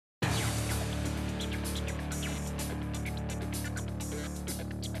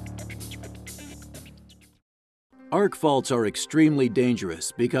Arc faults are extremely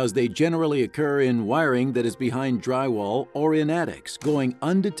dangerous because they generally occur in wiring that is behind drywall or in attics, going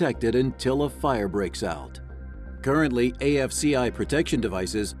undetected until a fire breaks out. Currently, AFCI protection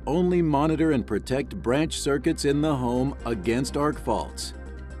devices only monitor and protect branch circuits in the home against arc faults.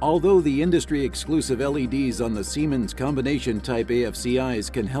 Although the industry-exclusive LEDs on the Siemens combination-type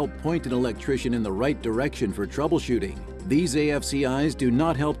AFCIs can help point an electrician in the right direction for troubleshooting, these AFCIs do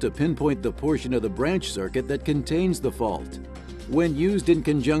not help to pinpoint the portion of the branch circuit that contains the fault. When used in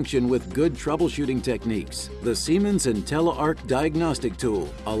conjunction with good troubleshooting techniques, the Siemens Intelli-Arc Diagnostic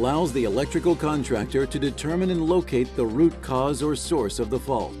Tool allows the electrical contractor to determine and locate the root cause or source of the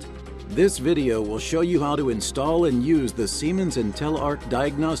fault. This video will show you how to install and use the Siemens Intelli-Arc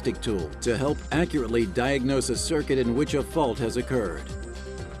Diagnostic Tool to help accurately diagnose a circuit in which a fault has occurred.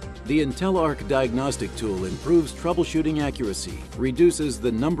 The intell-arc diagnostic tool improves troubleshooting accuracy, reduces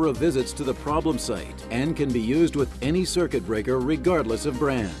the number of visits to the problem site, and can be used with any circuit breaker regardless of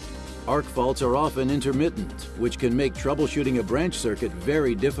brand. Arc faults are often intermittent, which can make troubleshooting a branch circuit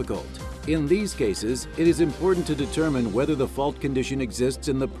very difficult. In these cases, it is important to determine whether the fault condition exists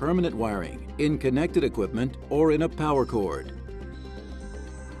in the permanent wiring, in connected equipment, or in a power cord.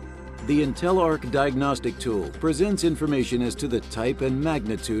 The intell-arc diagnostic tool presents information as to the type and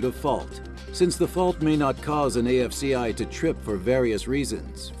magnitude of fault. Since the fault may not cause an AFCI to trip for various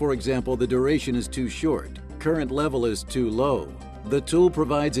reasons, for example, the duration is too short, current level is too low, the tool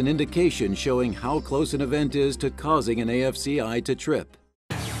provides an indication showing how close an event is to causing an AFCI to trip.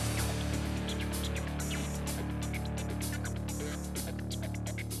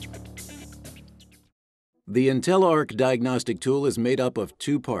 The intell-arc diagnostic tool is made up of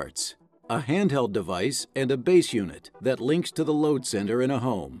two parts, a handheld device and a base unit that links to the load center in a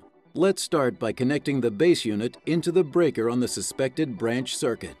home. Let's start by connecting the base unit into the breaker on the suspected branch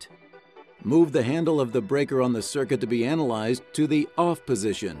circuit. Move the handle of the breaker on the circuit to be analyzed to the off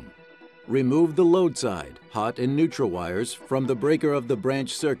position. Remove the load side, hot and neutral wires from the breaker of the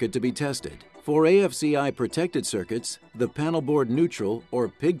branch circuit to be tested. For AFCI protected circuits, the panel board neutral or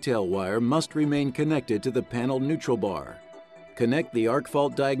pigtail wire must remain connected to the panel neutral bar. Connect the arc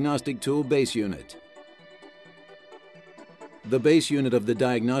fault diagnostic tool base unit. The base unit of the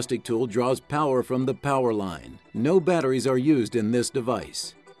diagnostic tool draws power from the power line. No batteries are used in this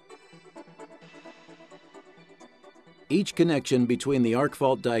device. Each connection between the arc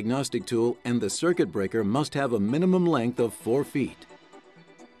fault diagnostic tool and the circuit breaker must have a minimum length of 4 feet.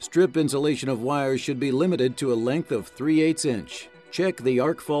 Strip insulation of wires should be limited to a length of 3/8 inch. Check the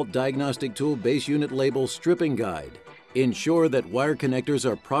arc fault diagnostic tool base unit label stripping guide. Ensure that wire connectors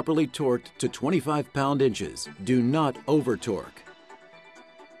are properly torqued to 25 pound-inches. Do not over-torque.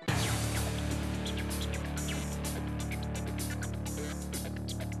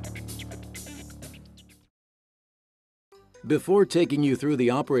 Before taking you through the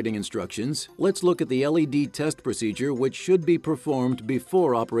operating instructions, let's look at the LED test procedure which should be performed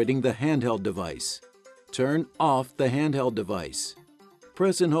before operating the handheld device. Turn off the handheld device.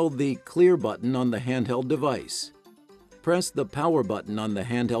 Press and hold the clear button on the handheld device. Press the power button on the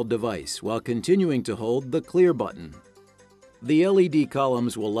handheld device while continuing to hold the clear button. The LED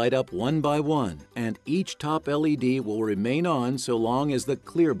columns will light up one by one, and each top LED will remain on so long as the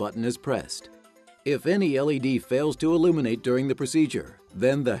clear button is pressed. If any LED fails to illuminate during the procedure,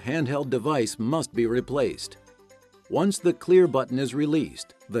 then the handheld device must be replaced. Once the clear button is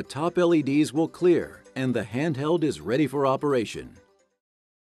released, the top LEDs will clear and the handheld is ready for operation.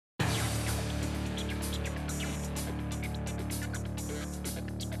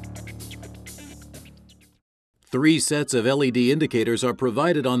 Three sets of LED indicators are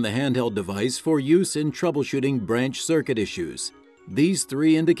provided on the handheld device for use in troubleshooting branch circuit issues. These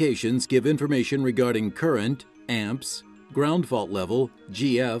three indications give information regarding current, amps, ground fault level,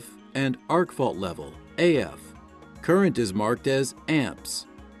 GF, and arc fault level, AF. Current is marked as amps.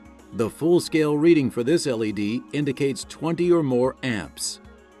 The full-scale reading for this LED indicates 20 or more amps.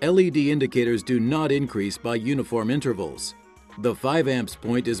 LED indicators do not increase by uniform intervals. The 5 amps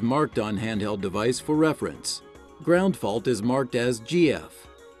point is marked on handheld device for reference. Ground fault is marked as GF.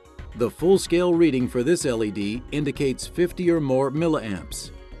 The full-scale reading for this LED indicates 50 or more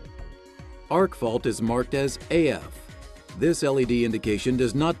milliamps. Arc fault is marked as AF. This LED indication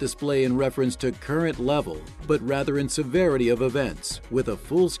does not display in reference to current level, but rather in severity of events, with a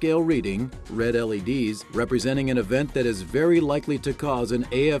full-scale reading, red LEDs, representing an event that is very likely to cause an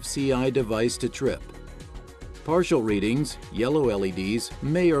AFCI device to trip. Partial readings, yellow LEDs,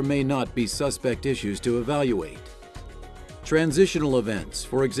 may or may not be suspect issues to evaluate. Transitional events,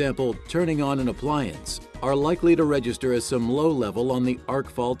 for example, turning on an appliance, are likely to register as some low level on the arc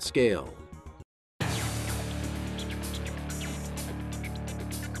fault scale.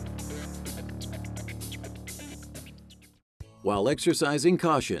 While exercising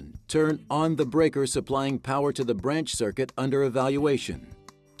caution, turn on the breaker supplying power to the branch circuit under evaluation.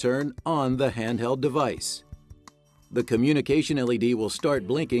 Turn on the handheld device. The communication LED will start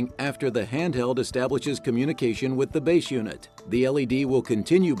blinking after the handheld establishes communication with the base unit. The LED will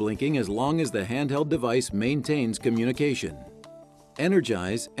continue blinking as long as the handheld device maintains communication.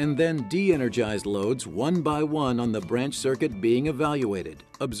 Energize and then de-energize loads one by one on the branch circuit being evaluated,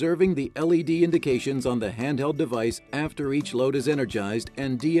 observing the LED indications on the handheld device after each load is energized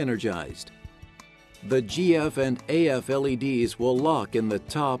and de-energized. The GF and AF LEDs will lock in the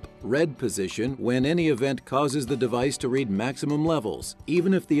top red position when any event causes the device to read maximum levels,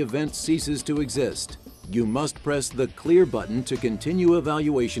 even if the event ceases to exist. You must press the clear button to continue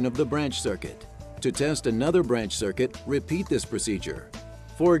evaluation of the branch circuit. To test another branch circuit, repeat this procedure.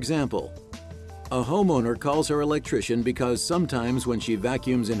 For example, a homeowner calls her electrician because sometimes when she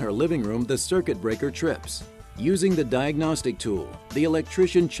vacuums in her living room, the circuit breaker trips. Using the diagnostic tool, the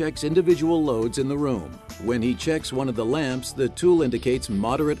electrician checks individual loads in the room. When he checks one of the lamps, the tool indicates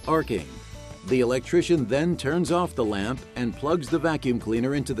moderate arcing. The electrician then turns off the lamp and plugs the vacuum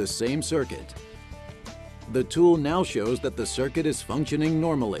cleaner into the same circuit. The tool now shows that the circuit is functioning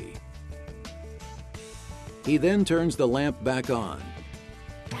normally. He then turns the lamp back on.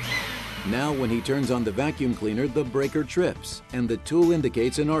 Now when he turns on the vacuum cleaner, the breaker trips and the tool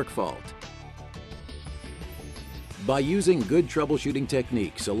indicates an arc fault. By using good troubleshooting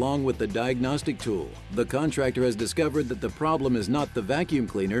techniques along with the diagnostic tool, the contractor has discovered that the problem is not the vacuum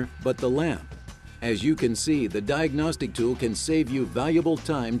cleaner, but the lamp. As you can see, the diagnostic tool can save you valuable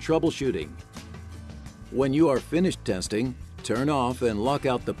time troubleshooting. When you are finished testing, turn off and lock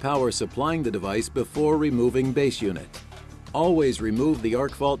out the power supplying the device before removing base unit. Always remove the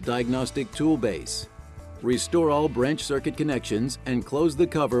arc fault diagnostic tool base. Restore all branch circuit connections and close the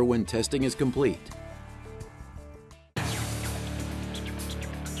cover when testing is complete.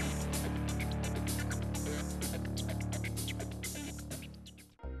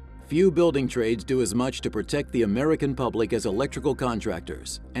 Few building trades do as much to protect the American public as electrical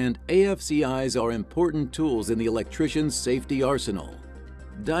contractors, and AFCIs are important tools in the electrician's safety arsenal.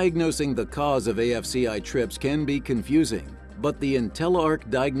 Diagnosing the cause of AFCI trips can be confusing, but the intell-arc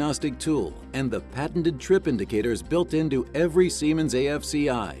Diagnostic Tool and the patented trip indicators built into every Siemens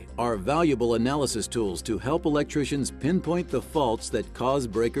AFCI are valuable analysis tools to help electricians pinpoint the faults that cause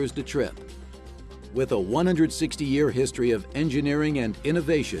breakers to trip. With a 160-year history of engineering and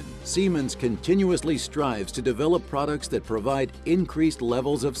innovation, Siemens continuously strives to develop products that provide increased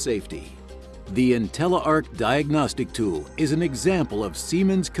levels of safety. The intell-arc Diagnostic Tool is an example of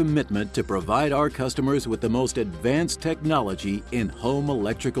Siemens' commitment to provide our customers with the most advanced technology in home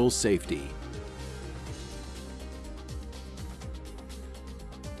electrical safety.